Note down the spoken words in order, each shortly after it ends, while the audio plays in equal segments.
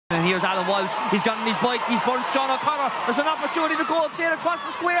And here's Alan Walsh. He's gotten his bike. He's burnt Sean O'Connor. There's an opportunity to go play it across the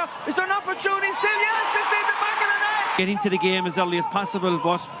square. Is there an opportunity still? Yes, it's in the back of the net. Get into the game as early as possible,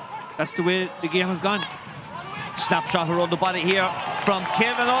 but that's the way the game has gone. Snapshot around the body here from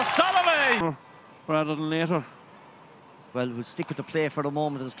Kevin O'Sullivan. Rather than later. Well, we'll stick with the play for the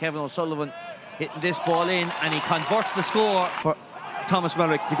moment as Kevin O'Sullivan hitting this ball in, and he converts the score for Thomas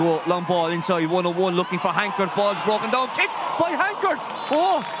Merrick to go long ball inside 101, looking for Hankert. Ball's broken down, kicked by Hankert.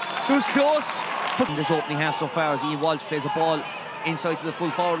 Oh, it was close. In this opening half so far, as Ian Walsh plays a ball inside to the full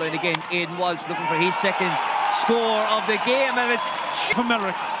forward line again. Aidan Walsh looking for his second score of the game, and it's from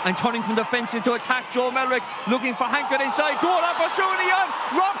Merrick. And turning from defence into attack, Joe Merrick looking for Hankert inside. Goal opportunity on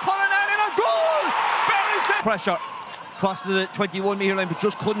Rob Cullinan, and a goal! Very set. Pressure across the 21-metre line, but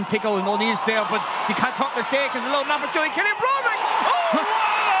just couldn't pick out an O'Neill's player. But the Cantor mistake has allowed an opportunity. Killian Broderick!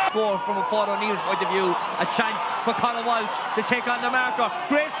 Oh! Score from a Ford O'Neill's point of view. A chance for Conor Walsh to take on the marker.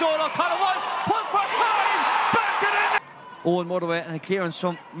 Great solo. Conor Walsh put first time back in it. Owen Motherway, and a clearance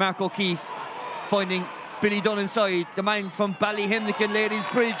from Mark O'Keefe, finding Billy Dunn inside. The man from Ballyhemnican, Ladies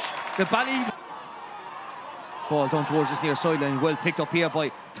Bridge. The ball down towards this near sideline, well picked up here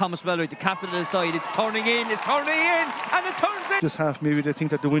by Thomas Mellor, the captain of the side. It's turning in, and it turns in. This half, maybe they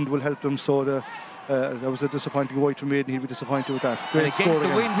think that the wind will help them, so that was a disappointing white from Maiden. He'll be disappointed with that. Great against the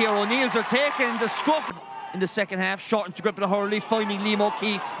again. wind here, O'Neill's are taking the scuff in the second half, shortens the grip of the Hurley, finding Liam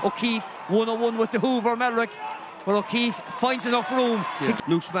O'Keefe. O'Keefe 1-on-1 with the Hoover Mellerick, but O'Keefe finds enough room. Yeah.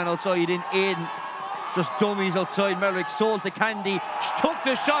 Luke's man outside in Aidan. Just dummies outside. Merrick sold to Candy, took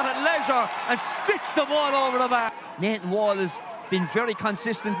the shot at leisure and stitched the ball over the bar. Nathan Wall has been very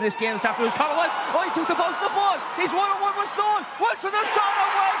consistent in this game this afternoon. Conor Walsh, he took the bounce of the ball. He's 1-on-1 with Stone. Walsh with the shot at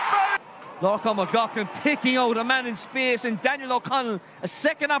Westbury. Lorcan McLaughlin picking out a man in space, and Daniel O'Connell, a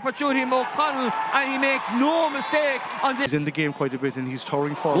second opportunity from O'Connell, and he makes no mistake on this. He's in the game quite a bit, and he's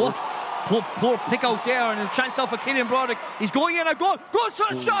towering forward. Poor pick out there, and a chance now for Killian Broderick. He's going in a goal.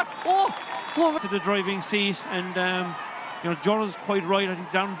 Shot. Over to the driving seat, and Jordan's quite right. I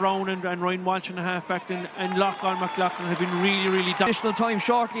think Dan Brown and Ryan Walsh in the half-back, and Lorcan McLaughlin have been really additional time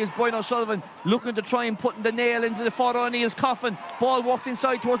shortly as Brian O'Sullivan looking to try and put the nail into the Ford O'Neill's coffin. Ball walked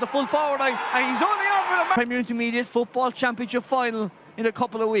inside towards the full forward line, and he's only over the Premier Intermediate Football Championship final in a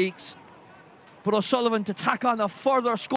couple of weeks. But O'Sullivan to tack on a further score.